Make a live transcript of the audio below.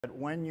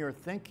When you're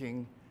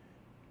thinking,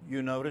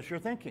 you notice you're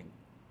thinking.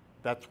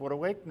 That's what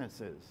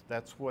awakeness is.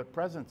 That's what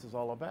presence is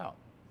all about.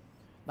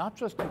 Not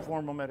just in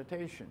formal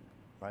meditation,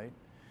 right?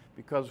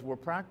 Because we're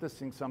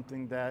practicing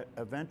something that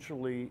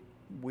eventually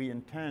we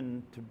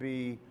intend to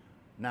be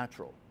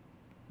natural.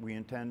 We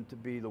intend to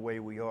be the way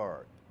we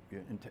are.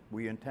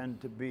 We intend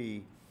to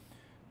be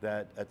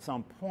that at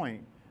some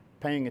point,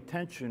 paying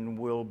attention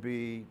will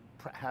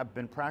have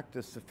been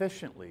practiced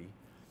sufficiently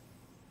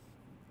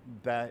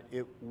that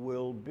it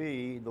will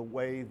be the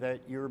way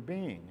that you're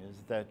being, is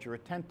that you're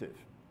attentive,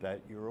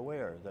 that you're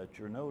aware, that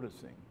you're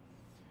noticing.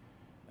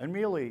 And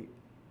really,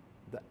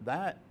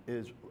 that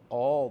is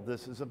all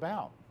this is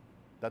about.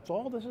 That's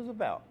all this is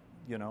about.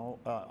 You know,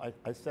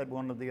 I said in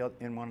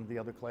one of the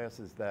other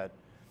classes that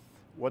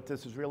what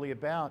this is really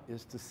about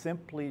is to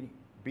simply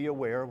be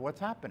aware of what's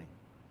happening.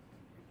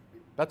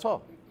 That's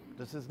all.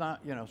 This is not,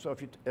 you know, so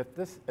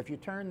if you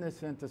turn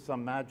this into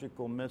some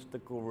magical,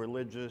 mystical,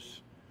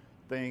 religious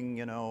thing,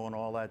 you know, and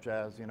all that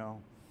jazz, you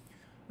know,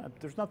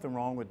 there's nothing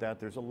wrong with that.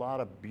 There's a lot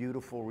of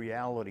beautiful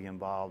reality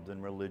involved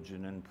in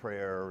religion and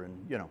prayer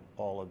and, you know,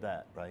 all of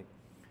that, right?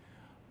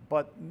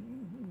 But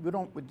you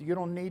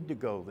don't need to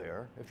go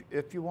there.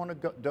 If you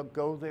want to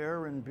go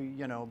there and be,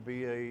 you know,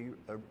 be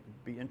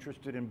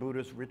interested in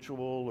Buddhist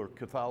ritual or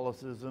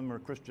Catholicism or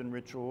Christian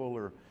ritual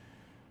or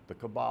the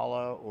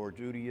Kabbalah or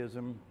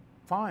Judaism,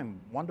 fine,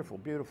 wonderful,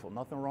 beautiful,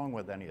 nothing wrong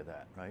with any of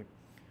that, right?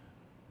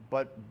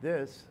 But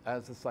this,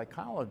 as a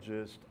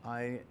psychologist,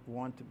 I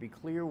want to be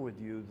clear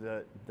with you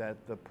that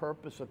the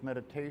purpose of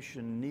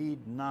meditation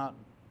need not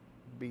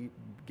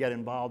get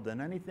involved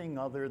in anything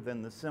other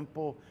than the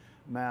simple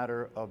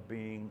matter of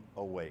being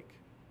awake.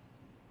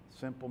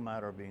 Simple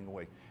matter of being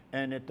awake.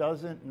 And it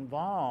doesn't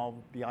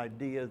involve the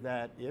idea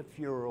that if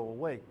you're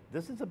awake,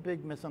 this is a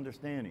big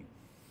misunderstanding.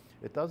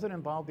 It doesn't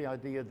involve the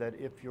idea that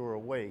if you're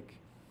awake,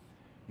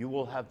 you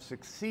will have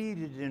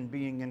succeeded in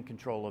being in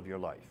control of your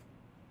life.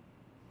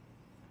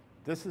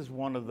 This is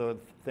one of the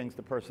things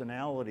the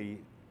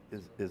personality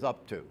is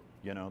up to.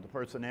 You know, the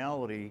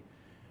personality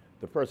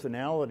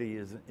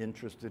is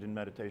interested in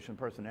meditation.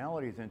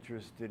 Personality is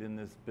interested in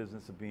this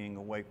business of being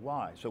awake.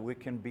 Why? So we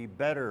can be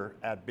better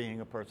at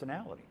being a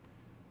personality.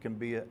 It can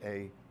be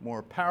a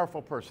more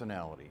powerful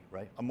personality,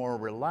 right? A more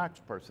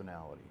relaxed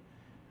personality.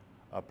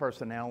 A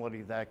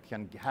personality that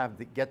can have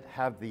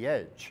the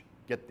edge,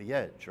 get the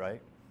edge,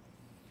 right?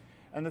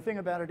 And the thing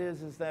about it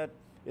is that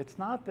it's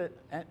not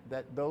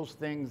that those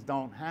things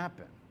don't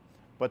happen,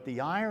 but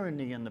the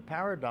irony and the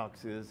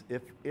paradox is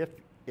if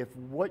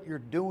what you're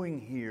doing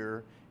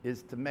here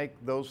is to make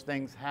those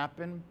things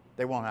happen,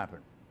 they won't happen.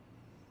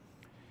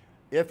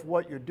 If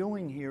what you're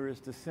doing here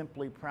is to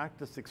simply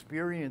practice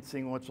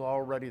experiencing what's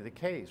already the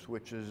case,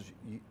 which is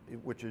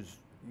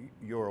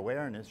your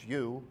awareness,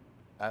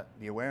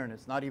 the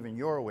awareness, not even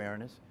your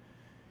awareness.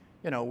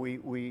 You know,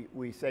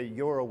 we say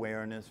your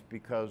awareness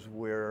because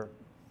we're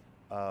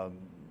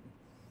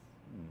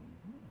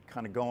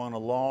kind of going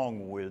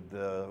along with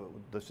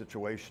the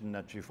situation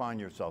that you find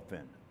yourself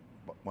in.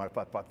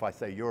 If I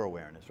say your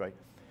awareness, right?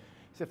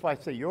 So if I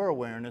say your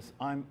awareness,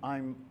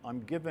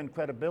 I'm giving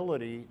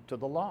credibility to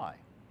the lie.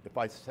 If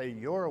I say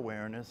your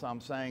awareness,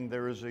 I'm saying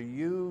there is a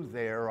you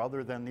there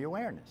other than the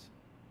awareness.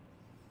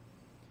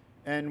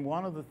 And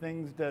one of the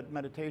things that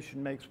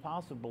meditation makes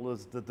possible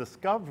is the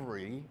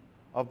discovery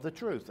of the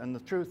truth. And the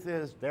truth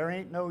is there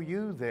ain't no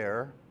you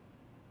there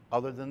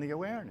other than the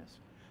awareness.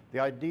 The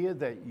idea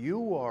that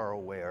you are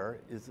aware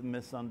is a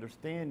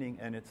misunderstanding,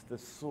 and it's the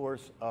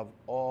source of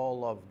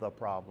all of the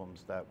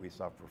problems that we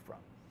suffer from.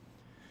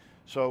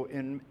 So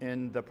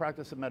in the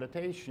practice of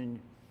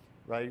meditation,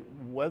 right,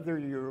 whether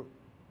you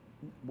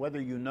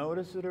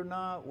notice it or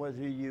not,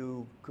 whether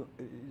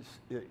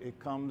it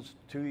comes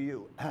to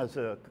you as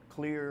a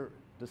clear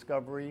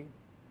discovery,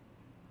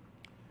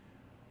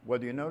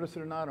 whether you notice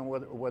it or not, and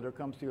whether it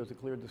comes to you as a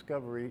clear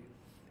discovery,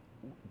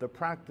 the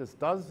practice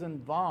does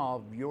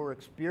involve your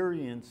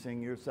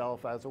experiencing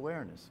yourself as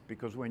awareness.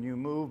 Because when you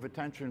move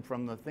attention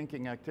from the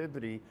thinking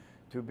activity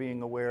to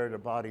being aware of the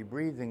body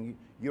breathing,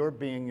 you're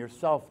being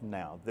yourself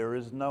now. There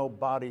is no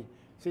body.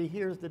 See,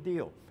 here's the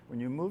deal. When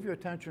you move your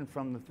attention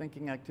from the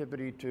thinking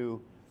activity to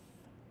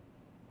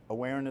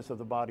awareness of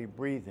the body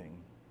breathing,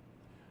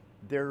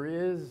 there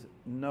is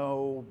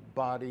no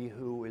body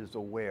who is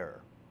aware.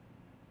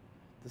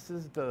 This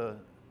is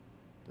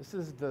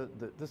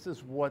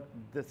what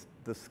this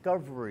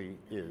discovery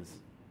is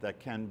that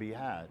can be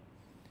had.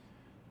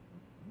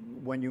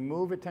 When you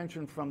move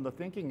attention from the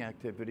thinking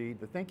activity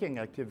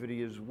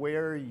is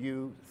where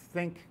you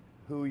think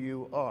who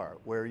you are,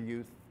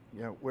 who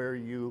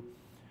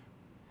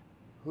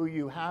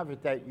you have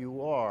it that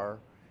you are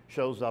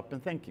shows up in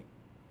thinking.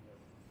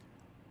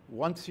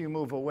 Once you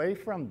move away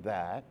from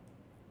that,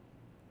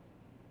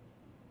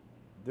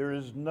 there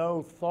is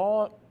no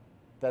thought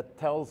that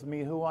tells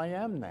me who I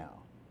am now.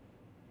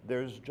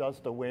 There's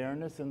just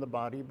awareness in the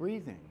body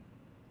breathing.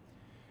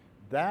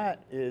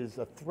 That is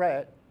a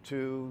threat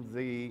to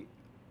the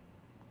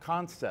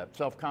concept,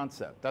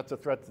 self-concept. That's a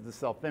threat to the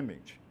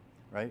self-image,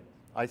 right?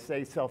 I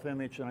say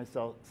self-image and I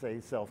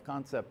say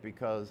self-concept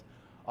because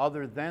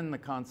other than the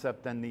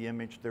concept and the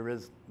image,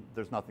 there's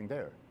nothing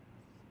there.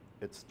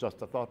 It's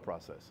just a thought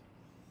process.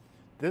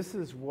 This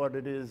is what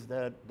it is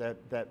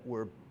that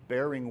we're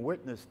bearing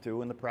witness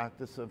to in the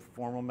practice of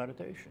formal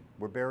meditation.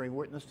 We're bearing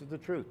witness to the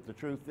truth. The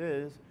truth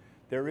is,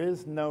 there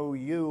is no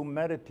you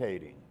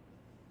meditating.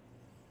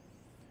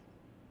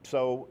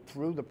 So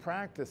through the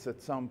practice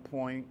at some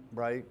point,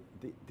 right,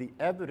 the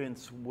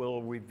evidence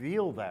will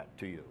reveal that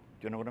to you.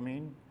 Do you know what I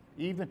mean?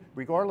 Even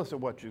regardless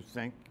of what you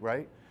think,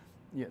 right?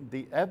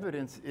 The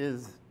evidence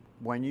is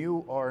when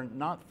you are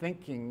not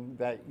thinking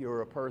that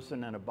you're a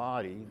person and a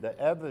body, the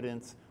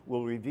evidence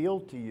will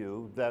reveal to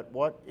you that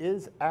what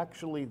is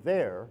actually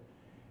there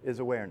is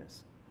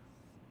awareness.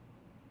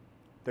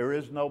 There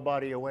is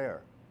nobody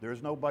aware. There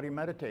is nobody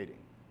meditating.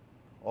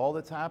 All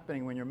that's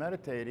happening when you're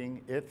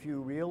meditating, if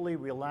you really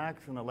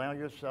relax and allow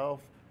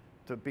yourself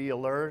to be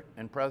alert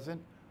and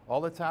present,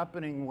 all that's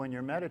happening when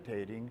you're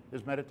meditating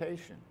is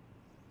meditation.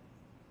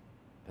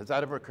 Has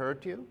that ever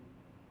occurred to you?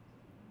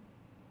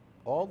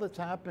 All that's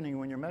happening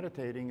when you're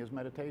meditating is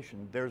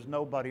meditation. There's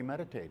nobody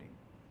meditating.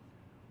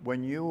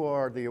 When you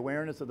are the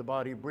awareness of the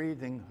body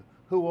breathing,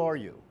 who are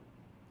you?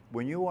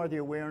 When you are the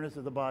awareness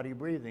of the body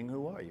breathing,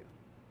 who are you?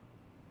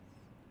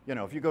 You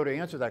know, if you go to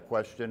answer that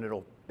question,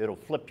 it'll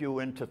flip you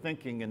into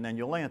thinking and then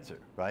you'll answer,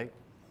 right?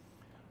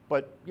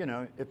 But, you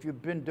know, if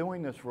you've been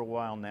doing this for a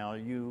while now,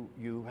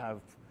 you have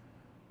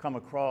come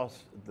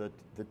across the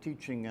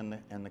teaching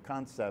and the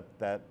concept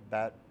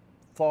that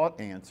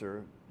thought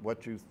answer,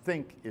 what you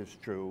think is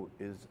true,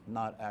 is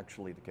not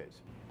actually the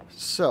case.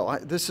 So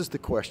this is the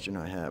question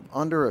I have.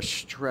 Under a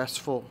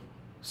stressful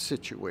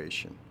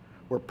situation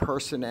where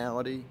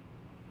personality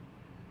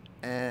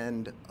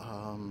and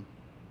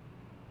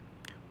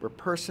where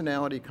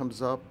personality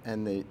comes up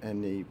and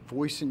the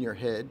voice in your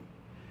head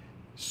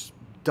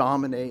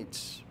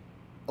dominates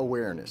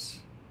awareness,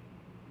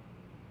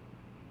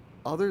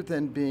 other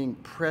than being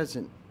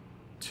present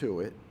to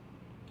it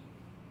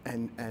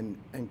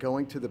and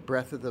going to the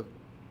breath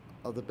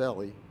of the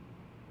belly,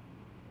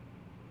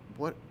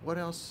 what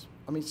else?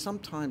 I mean,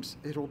 sometimes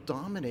it'll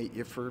dominate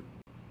you for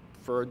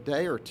a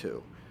day or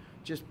two,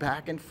 just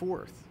back and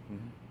forth.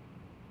 Mm-hmm.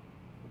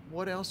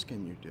 What else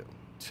can you do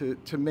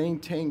to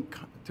maintain,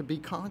 to be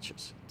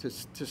conscious,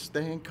 to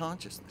stay in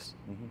consciousness?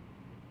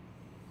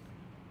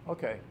 Mm-hmm.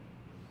 Okay,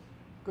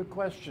 good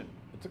question.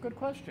 It's a good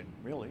question,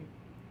 really,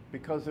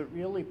 because it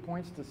really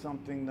points to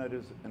something that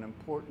is an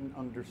important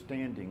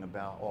understanding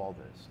about all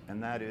this,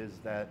 and that is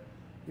that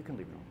you can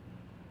leave it on.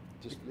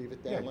 Just leave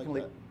it down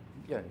like that?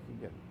 Yeah,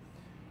 yeah.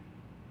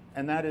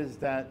 And that is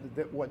that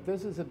what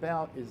this is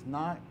about is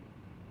not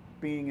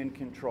being in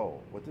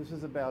control. What this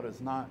is about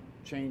is not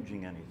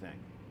changing anything.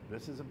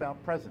 This is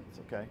about presence,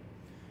 okay?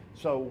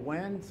 So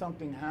when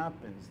something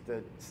happens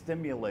that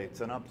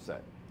stimulates an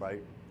upset,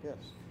 right? Yes.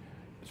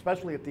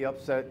 Especially if the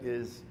upset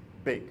is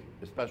big,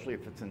 especially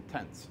if it's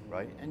intense,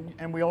 right?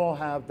 And we all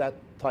have that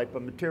type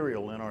of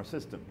material in our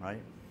system,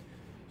 right?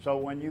 So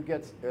when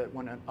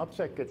when an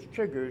upset gets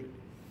triggered,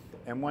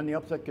 and when the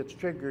upset gets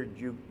triggered,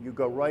 you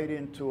go right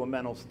into a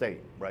mental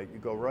state, right? You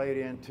go right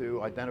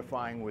into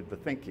identifying with the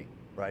thinking,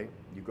 right?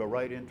 You go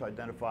right into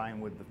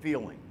identifying with the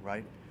feeling,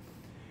 right?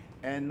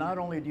 And not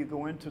only do you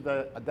go into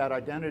that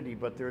identity,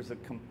 but there's a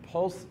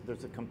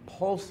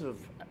compulsive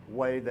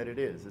way that it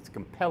is. It's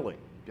compelling.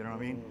 You know what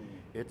I mean?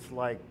 It's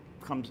like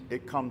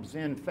it comes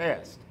in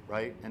fast,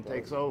 right, and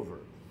takes over,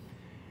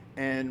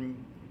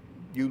 and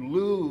you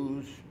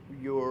lose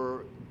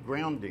your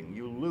grounding,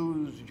 you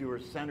lose your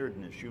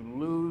centeredness, you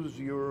lose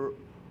your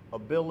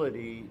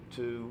ability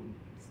to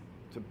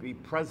be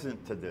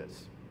present to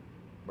this,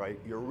 right?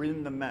 You're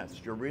in the mess,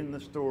 you're in the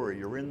story,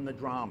 you're in the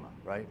drama,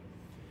 right?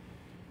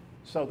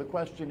 So the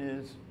question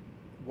is,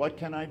 what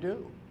can I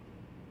do?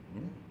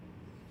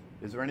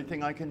 Is there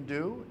anything I can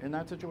do in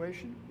that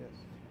situation? Yes.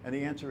 And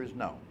the answer is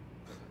no.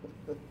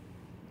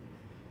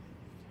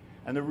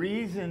 And the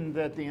reason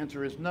that the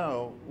answer is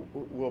no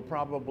will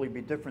probably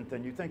be different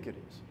than you think it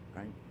is,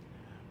 right?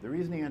 The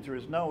reason the answer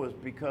is no is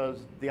because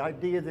the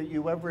idea that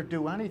you ever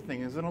do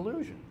anything is an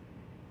illusion.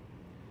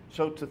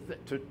 So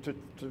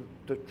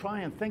to try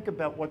and think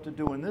about what to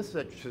do in this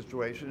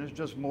situation is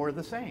just more of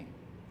the same,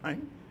 right?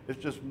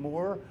 It's just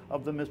more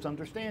of the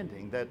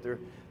misunderstanding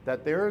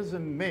that there is a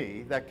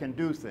me that can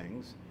do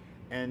things,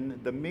 and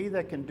the me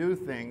that can do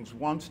things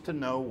wants to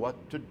know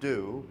what to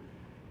do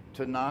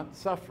to not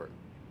suffer.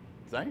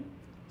 See?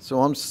 So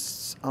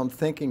I'm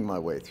thinking my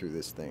way through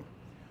this thing,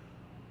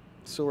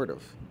 sort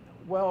of.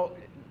 Well,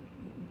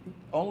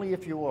 only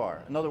if you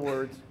are. In other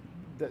words,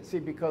 see,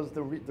 because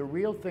the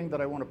real thing that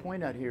I want to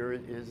point out here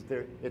is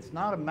it's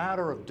not a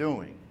matter of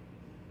doing.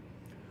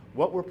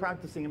 What we're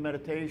practicing in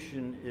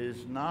meditation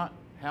is not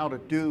how to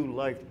do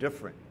life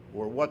different,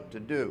 or what to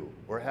do,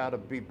 or how to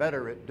be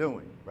better at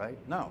doing, right?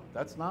 No,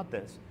 that's not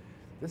this.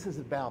 This is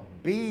about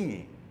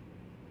being,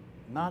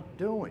 not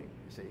doing,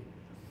 you see.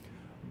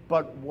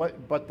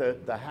 But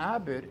the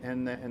habit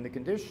and the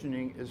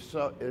conditioning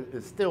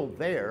is still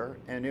there,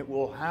 and it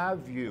will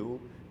have you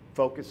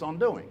focus on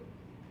doing.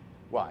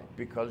 Why?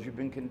 Because you've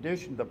been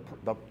conditioned.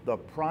 The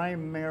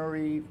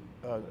primary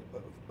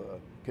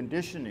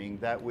conditioning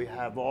that we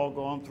have all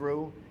gone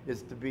through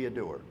is to be a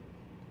doer.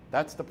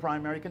 That's the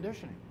primary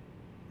conditioning.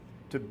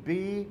 To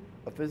be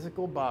a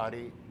physical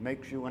body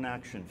makes you an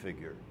action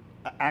figure,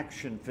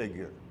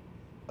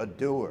 a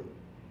doer,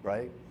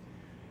 right?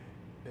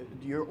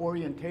 Your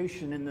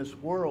orientation in this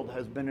world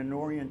has been an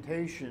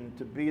orientation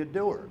to be a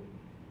doer.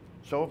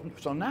 So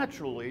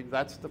naturally,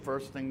 that's the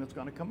first thing that's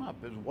going to come up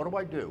is,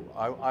 what do?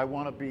 I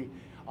want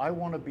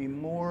to be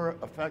more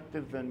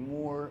effective and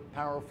more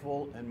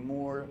powerful and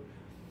more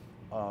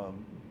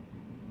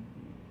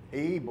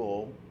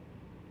able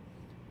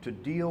to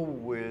deal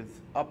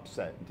with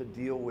upset, to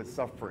deal with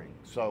suffering.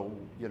 So,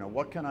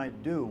 what can I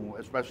do,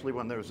 especially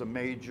when there's a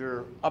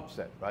major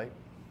upset, right?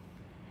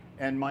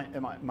 And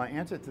my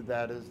answer to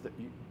that is that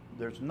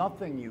there's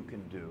nothing you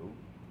can do,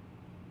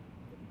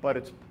 but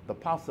it's the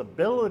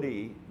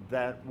possibility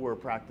that we're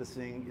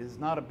practicing is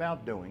not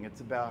about doing,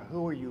 it's about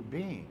who are you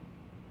being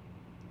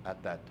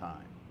at that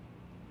time.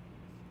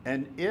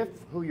 And if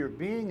who you're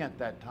being at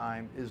that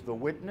time is the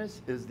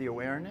witness, is the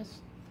awareness,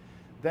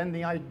 then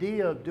the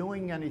idea of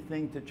doing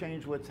anything to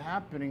change what's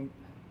happening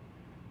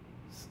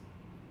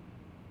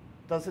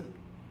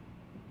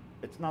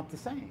it's not the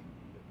same.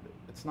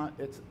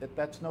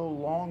 That's no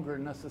longer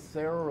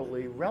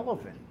necessarily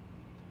relevant.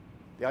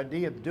 The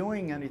idea of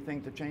doing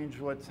anything to change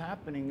what's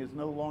happening is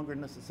no longer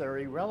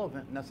necessarily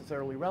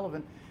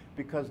relevant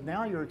because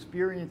now you're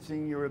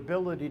experiencing your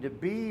ability to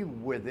be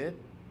with it,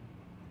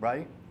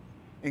 right?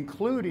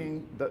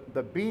 Including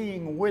the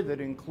being with it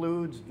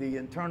includes the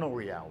internal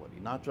reality,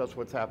 not just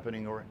what's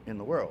happening in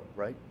the world,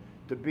 right?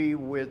 To be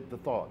with the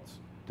thoughts,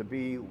 to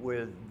be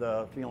with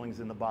the feelings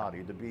in the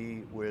body, to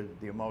be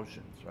with the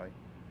emotions, right?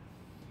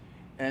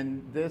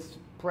 And this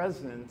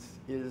presence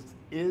is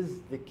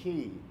the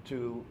key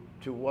to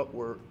what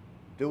we're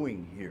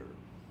doing here.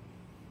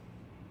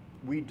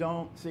 We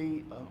don't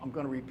see, I'm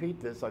going to repeat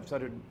this, I've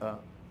said it,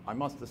 I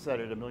must have said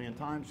it a million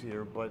times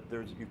here, but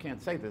you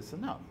can't say this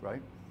enough,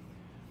 right?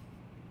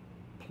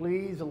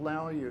 Please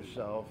allow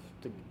yourself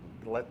to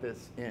let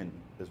this in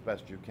as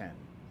best you can.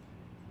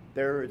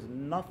 There is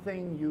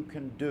nothing you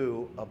can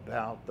do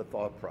about the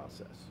thought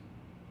process.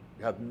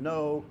 You have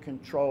no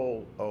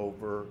control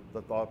over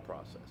the thought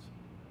process.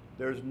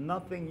 There's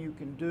nothing you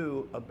can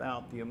do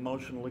about the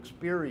emotional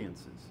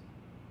experiences.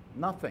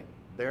 Nothing.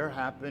 They're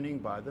happening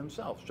by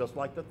themselves, just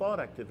like the thought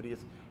activity is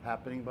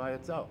happening by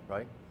itself,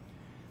 right?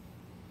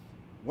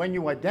 When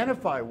you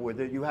identify with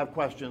it, you have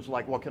questions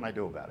like, what can I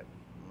do about it,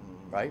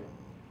 right?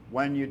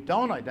 When you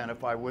don't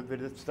identify with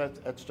it, it's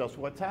just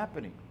what's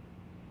happening.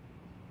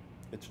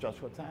 It's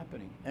just what's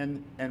happening.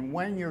 And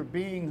when you're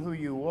being who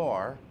you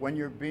are, when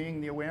you're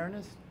being the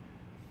awareness,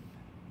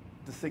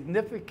 the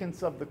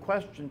significance of the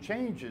question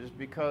changes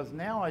because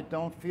now I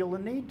don't feel a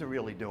need to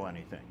really do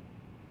anything.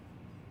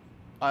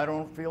 I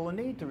don't feel a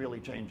need to really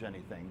change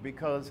anything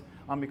because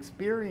I'm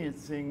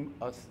experiencing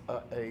a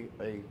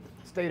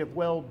state of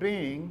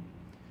well-being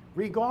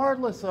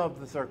regardless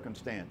of the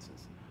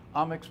circumstances.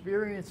 I'm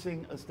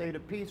experiencing a state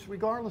of peace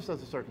regardless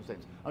of the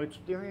circumstances. I'm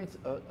experiencing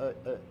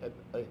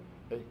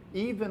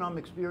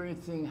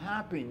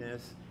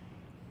happiness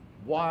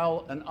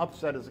while an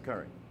upset is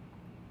occurring.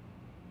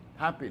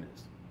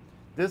 Happiness.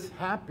 This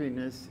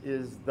happiness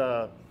is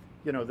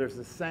there's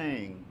a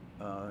saying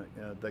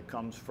that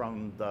comes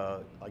from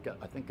I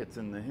think it's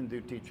in the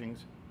Hindu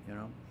teachings,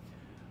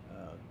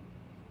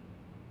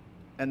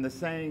 and the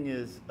saying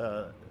is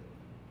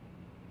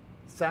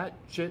Sat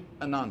Chit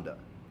Ananda.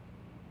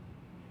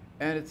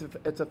 And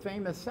it's a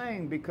famous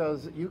saying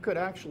because you could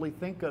actually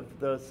think of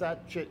the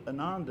Sat Chit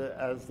Ananda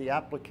as the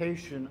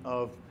application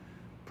of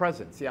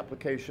presence, the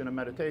application of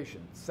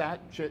meditation. Sat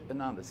Chit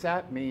Ananda.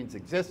 Sat means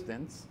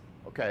existence.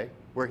 Okay,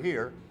 we're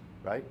here,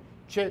 right?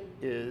 Chit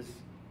is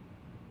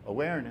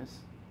awareness,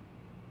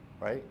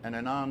 right? And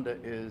Ananda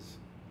is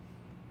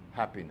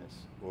happiness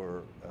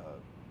or,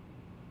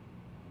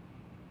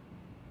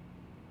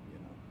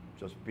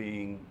 just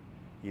being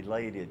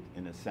elated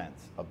in a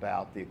sense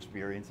about the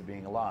experience of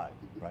being alive,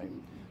 right?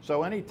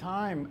 So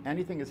anytime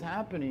anything is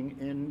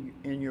happening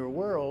in your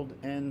world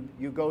and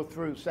you go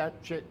through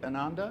Sat Chit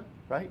Ananda,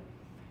 right?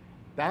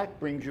 That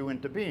brings you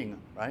into being,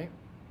 right?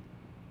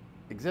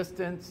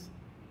 Existence,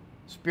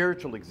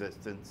 spiritual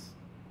existence,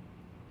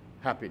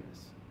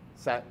 happiness,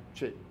 Sat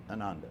Chit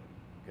Ananda,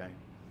 okay?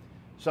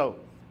 So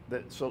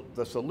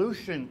the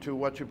solution to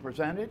what you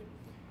presented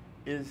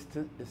is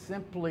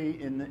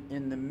simply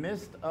in the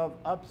midst of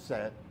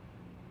upset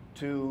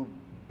to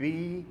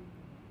be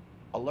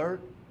alert,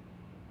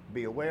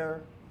 be aware,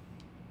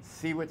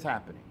 see what's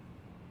happening.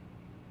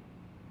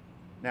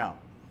 Now,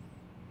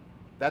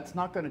 that's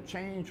not going to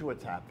change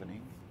what's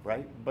happening,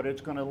 right? But it's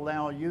going to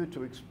allow you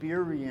to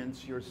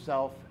experience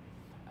yourself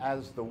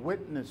as the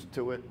witness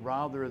to it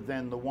rather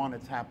than the one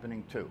it's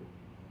happening to.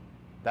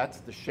 That's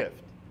the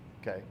shift,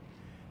 okay?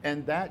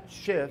 And that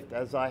shift,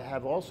 as I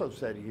have also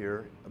said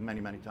here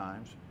many, many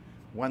times,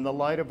 when the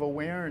light of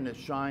awareness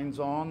shines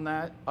on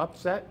that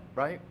upset,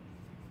 right?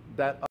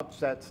 That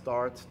upset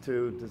starts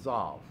to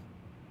dissolve.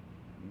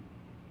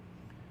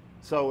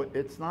 So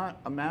it's not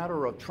a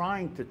matter of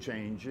trying to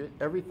change it.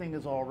 Everything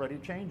is already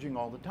changing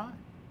all the time.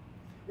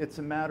 It's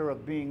a matter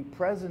of being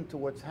present to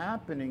what's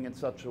happening in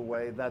such a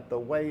way that the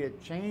way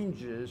it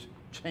changes,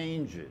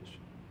 changes.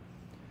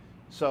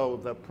 So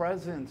the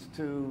presence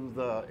to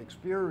the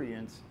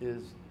experience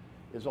is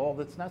all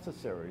that's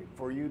necessary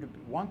for you to,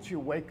 once you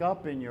wake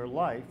up in your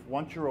life,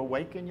 once you're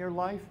awake in your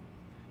life,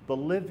 the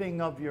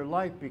living of your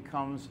life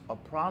becomes a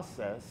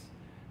process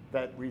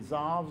that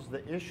resolves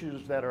the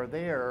issues that are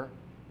there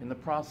in the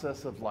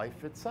process of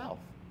life itself,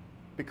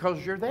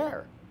 because you're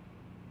there.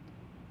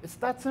 It's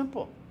that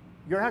simple.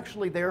 You're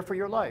actually there for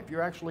your life.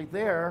 You're actually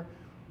there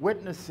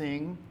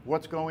witnessing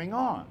what's going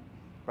on,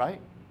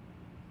 right?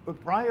 But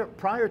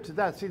prior to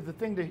that, see, the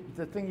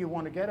thing you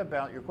want to get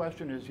about your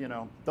question is, you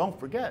know, don't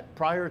forget,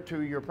 prior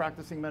to your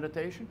practicing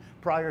meditation,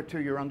 prior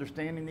to your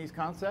understanding these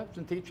concepts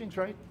and teachings,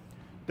 right,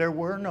 there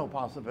were no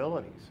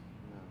possibilities.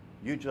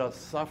 No. You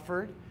just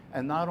suffered,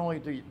 and not only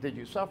did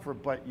you suffer,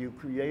 but you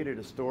created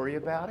a story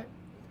about it.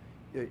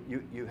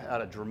 You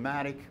had a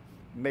dramatic,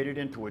 made it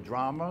into a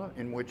drama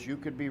in which you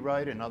could be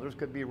right and others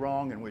could be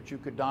wrong, in which you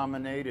could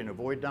dominate and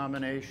avoid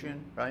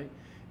domination, right?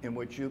 In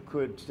which you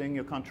could sing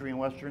a country and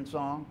western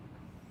song,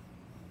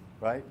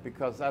 right?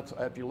 Because that's,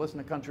 if you listen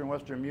to country and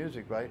western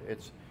music, right,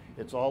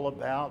 it's all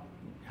about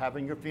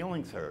having your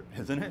feelings hurt,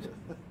 isn't it?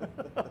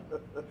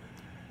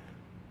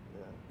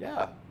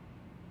 Yeah.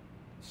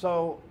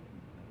 So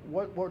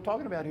what we're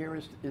talking about here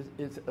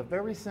is a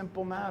very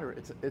simple matter.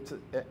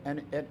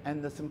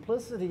 And the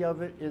simplicity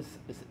of it is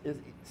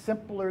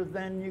simpler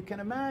than you can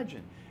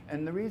imagine.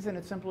 And the reason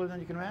it's simpler than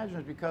you can imagine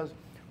is because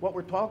what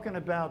we're talking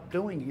about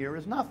doing here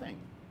is nothing.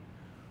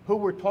 Who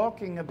we're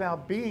talking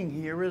about being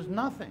here is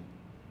nothing.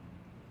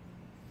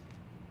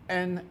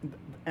 And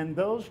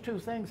those two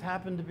things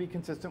happen to be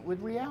consistent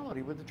with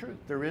reality, with the truth.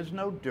 There is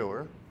no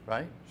doer,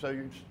 right?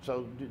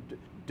 So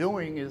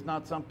doing is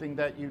not something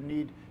that you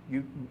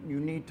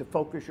need to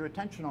focus your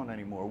attention on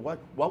anymore.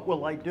 What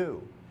will I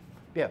do?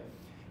 Yeah.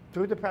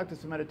 Through the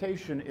practice of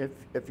meditation,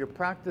 if you're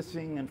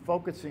practicing and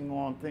focusing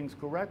on things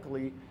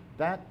correctly,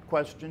 that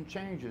question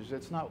changes.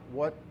 It's not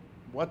what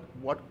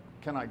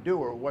can I do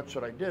or what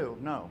should I do?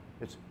 No,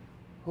 it's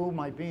who am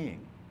I being?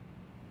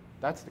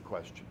 That's the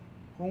question.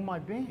 Who am I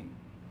being?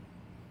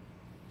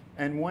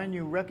 And when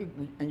you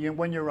recognize,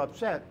 when you're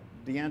upset,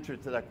 the answer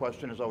to that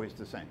question is always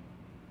the same.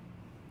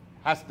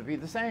 Has to be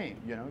the same.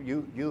 You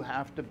know, you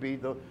have to be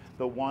the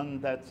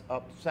one that's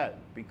upset,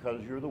 because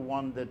you're the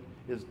one that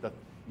is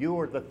you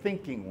are the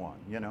thinking one,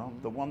 you know,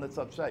 the one that's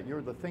upset,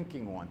 you're the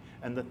thinking one.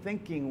 And the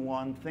thinking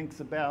one thinks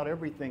about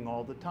everything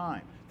all the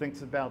time.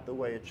 Thinks about the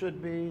way it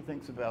should be,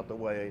 thinks about the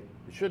way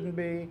it shouldn't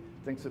be,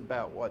 thinks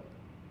about what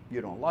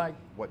you don't like,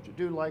 what you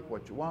do like,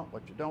 what you want,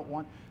 what you don't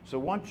want. So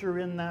once you're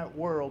in that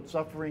world,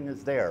 suffering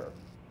is there,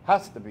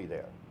 has to be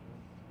there.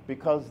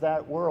 Because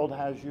that world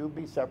has you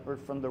be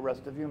separate from the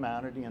rest of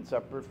humanity and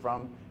separate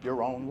from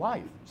your own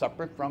life,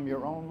 separate from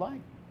your own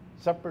life,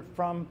 separate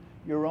from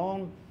your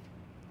own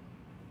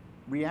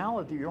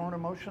reality, your own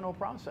emotional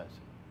process.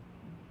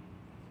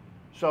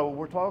 So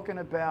we're talking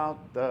about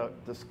the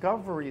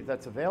discovery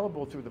that's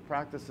available through the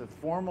practice of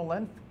formal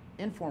and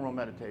informal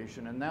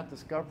meditation, and that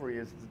discovery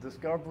is the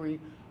discovery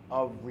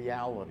of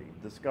reality,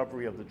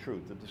 discovery of the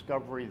truth, the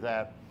discovery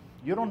that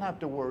you don't have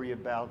to worry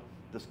about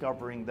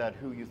discovering that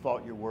who you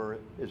thought you were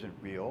isn't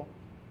real.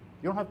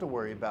 You don't have to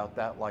worry about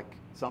that like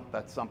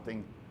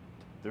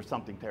there's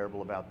something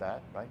terrible about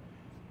that, right?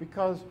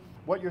 Because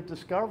what you're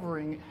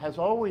discovering has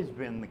always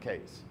been the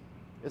case.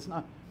 It's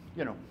not,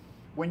 you know,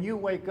 when you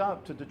wake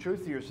up to the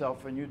truth of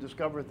yourself and you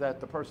discover that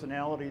the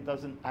personality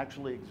doesn't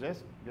actually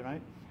exist, you know,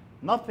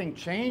 nothing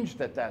changed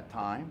at that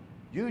time.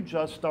 You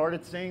just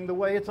started seeing the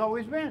way it's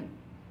always been.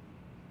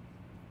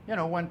 You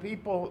know, when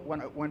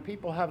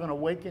people have an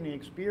awakening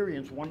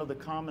experience, one of the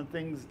common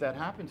things that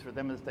happens for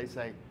them is they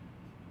say,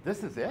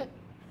 "This is it.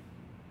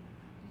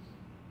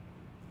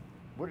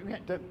 What do you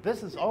mean?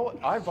 This is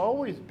I've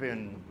always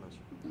been.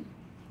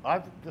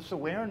 This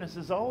awareness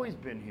has always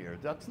been here.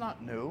 That's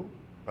not new,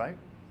 right?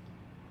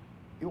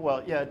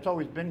 Well, yeah, it's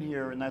always been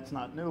here, and that's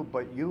not new.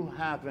 But you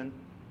haven't,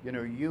 you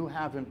know, you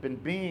haven't been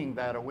being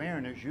that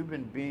awareness. You've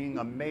been being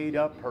a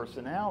made-up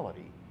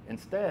personality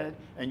instead,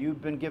 and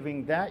you've been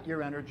giving that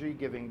your energy,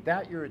 giving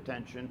that your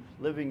attention,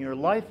 living your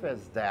life as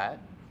that.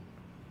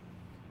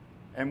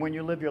 And when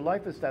you live your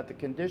life as that, the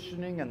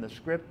conditioning and the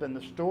script and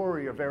the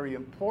story are very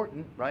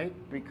important, right?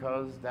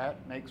 Because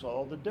that makes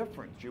all the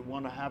difference. You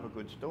want to have a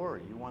good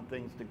story. You want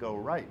things to go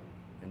right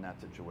in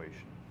that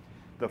situation.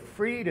 The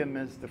freedom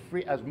is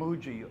as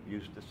Muji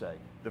used to say,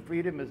 the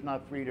freedom is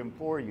not freedom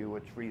for you,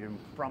 it's freedom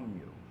from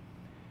you.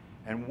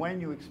 And when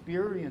you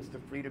experience the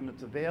freedom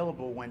that's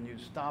available, when you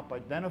stop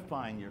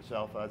identifying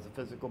yourself as a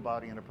physical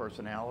body and a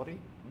personality,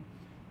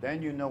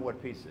 then you know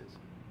what peace is.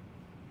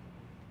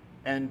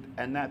 And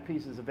that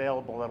peace is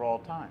available at all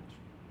times,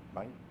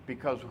 right?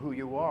 Because who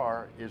you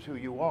are is who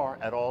you are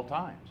at all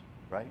times,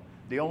 right?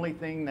 The only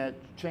thing that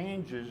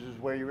changes is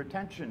where your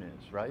attention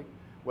is, right?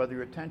 Whether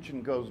your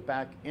attention goes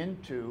back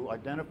into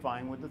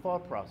identifying with the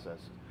thought process.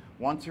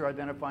 Once you're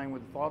identifying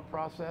with the thought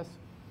process,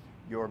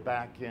 you're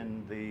back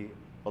in the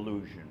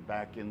illusion,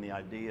 back in the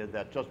idea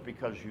that just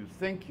because you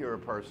think you're a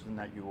person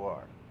that you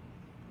are.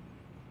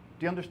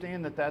 Do you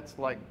understand that that's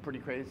like pretty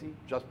crazy?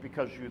 Just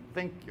because you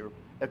think you're,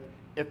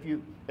 if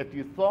you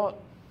thought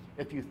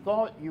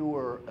you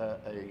were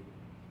a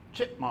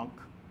chipmunk,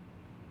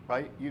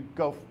 right, you'd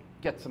go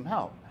get some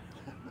help.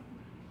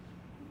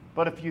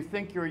 But if you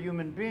think you're a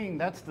human being,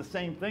 that's the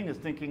same thing as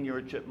thinking you're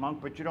a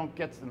chipmunk, but you don't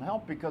get some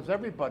help because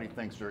everybody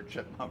thinks you're a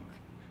chipmunk.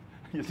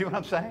 You see what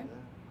I'm saying?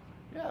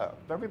 Yeah,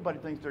 if everybody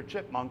thinks they're a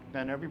chipmunk,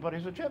 then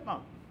everybody's a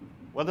chipmunk,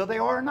 whether they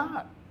are or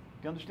not.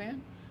 Do you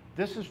understand?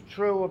 This is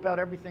true about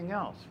everything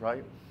else,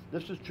 right?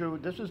 This is true.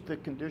 This is the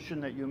condition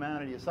that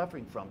humanity is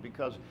suffering from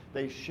because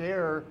they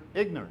share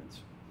ignorance.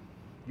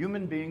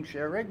 Human beings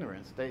share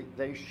ignorance.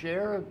 They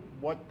share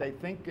what they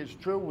think is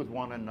true with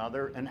one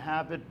another and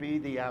have it be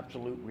the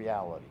absolute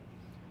reality.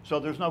 So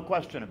there's no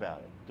question about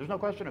it. There's no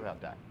question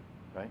about that,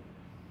 right?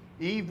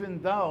 Even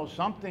though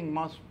something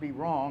must be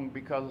wrong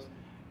because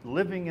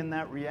living in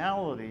that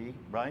reality,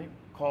 right,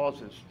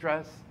 causes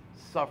stress,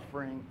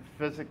 suffering,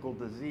 physical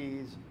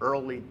disease,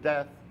 early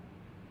death,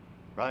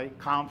 right,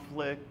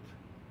 conflict,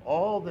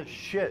 all the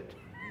shit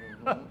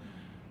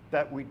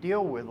that we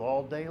deal with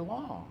all day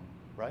long,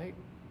 right?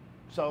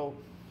 So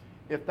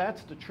if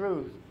that's the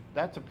truth,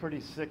 that's a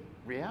pretty sick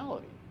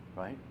reality,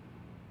 right?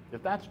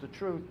 If that's the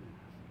truth,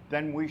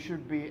 then we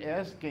should be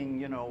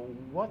asking, you know,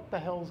 what the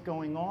hell's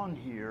going on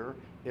here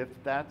if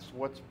that's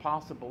what's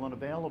possible and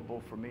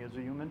available for me as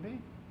a human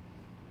being?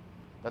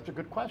 That's a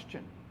good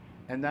question.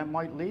 And that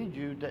might lead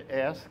you to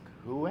ask,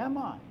 who am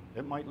I?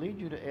 It might lead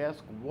you to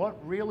ask, what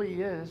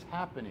really is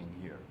happening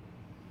here?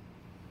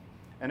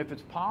 And if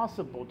it's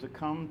possible to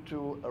come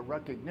to a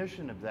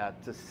recognition of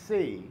that, to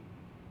see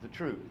the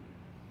truth,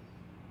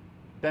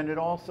 then it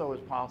also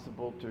is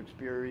possible to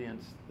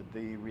experience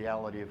the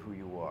reality of who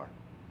you are.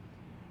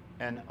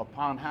 And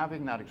upon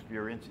having that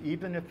experience,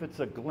 even if it's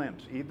a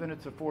glimpse, even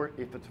if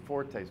it's a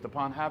foretaste,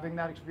 upon having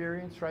that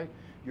experience, right,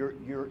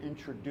 you're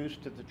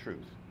introduced to the truth.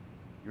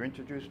 You're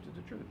introduced to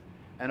the truth.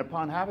 And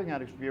upon having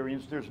that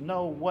experience, there's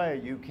no way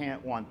you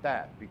can't want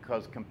that,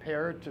 because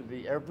compared to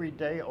the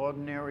everyday,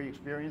 ordinary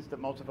experience that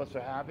most of us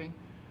are having,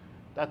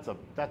 that's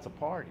a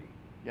party,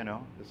 you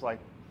know? It's like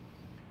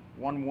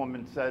one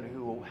woman said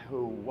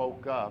who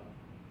woke up,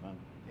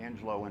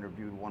 Angelo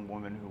interviewed one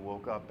woman who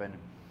woke up, and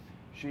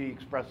she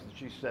expressed it,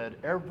 she said,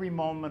 every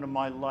moment of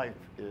my life,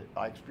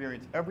 I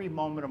experience every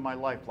moment of my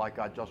life like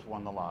I just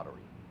won the lottery.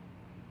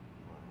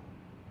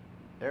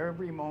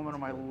 Every moment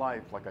of my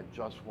life like I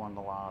just won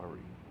the lottery.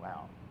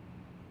 Wow.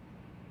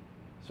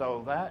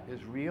 So that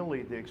is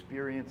really the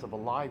experience of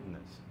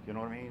aliveness. You know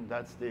what I mean?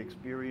 That's the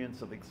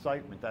experience of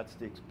excitement. That's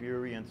the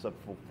experience of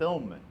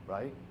fulfillment,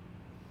 right?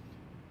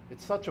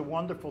 It's such a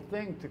wonderful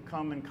thing to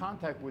come in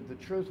contact with the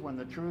truth when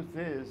the truth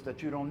is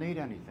that you don't need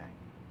anything,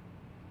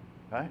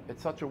 right?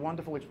 It's such a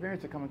wonderful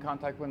experience to come in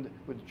contact with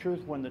the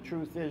truth when the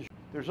truth is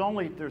there's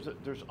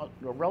a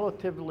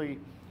relatively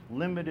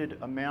limited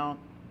amount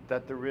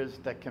that there is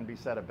that can be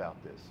said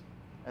about this.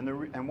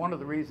 And one of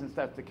the reasons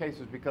that's the case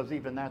is because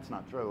even that's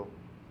not true,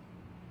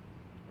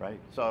 right?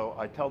 So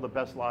I tell the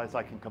best lies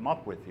I can come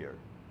up with here,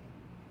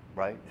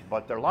 right?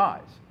 But they're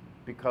lies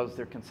because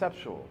they're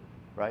conceptual,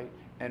 right?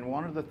 And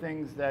one of the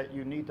things that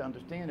you need to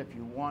understand if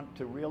you want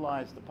to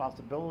realize the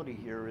possibility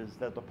here is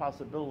that the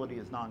possibility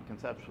is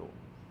non-conceptual.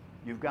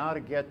 You've got to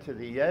get to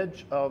the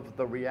edge of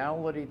the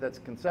reality that's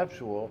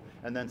conceptual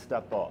and then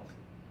step off.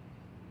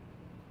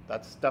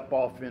 That's step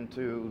off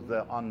into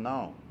the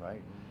unknown,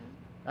 right?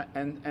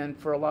 And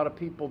for a lot of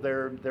people,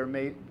 there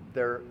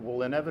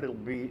will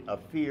inevitably be a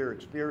fear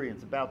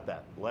experience about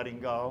that. Letting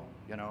go,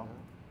 you know.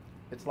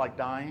 It's like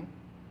dying,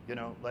 you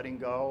know, letting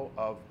go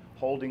of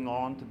holding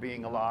on to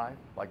being alive,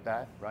 like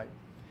that, right?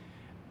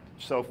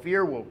 So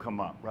fear will come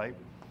up, right?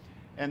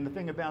 And the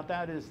thing about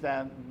that is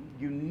that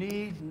you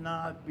need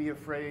not be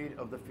afraid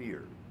of the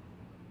fear.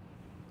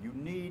 You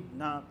need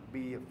not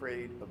be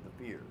afraid of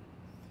the fear.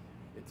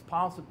 It's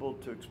possible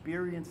to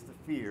experience the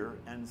fear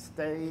and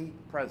stay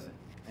present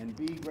and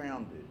be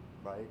grounded,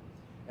 right?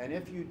 And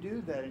if you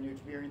do that and you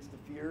experience the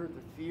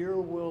fear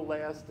will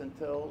last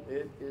until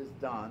it is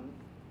done,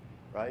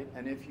 right?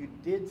 And if you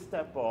did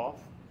step off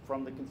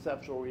from the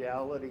conceptual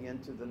reality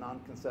into the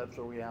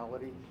non-conceptual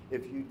reality,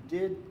 if you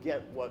did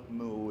get what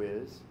mu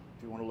is,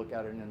 if you want to look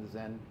at it in the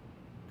Zen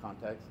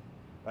context,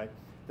 right?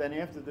 Then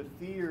after the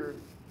fear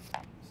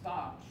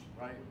stops,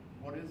 right,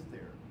 what is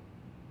there?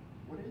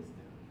 What is there?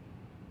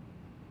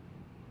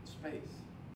 Space.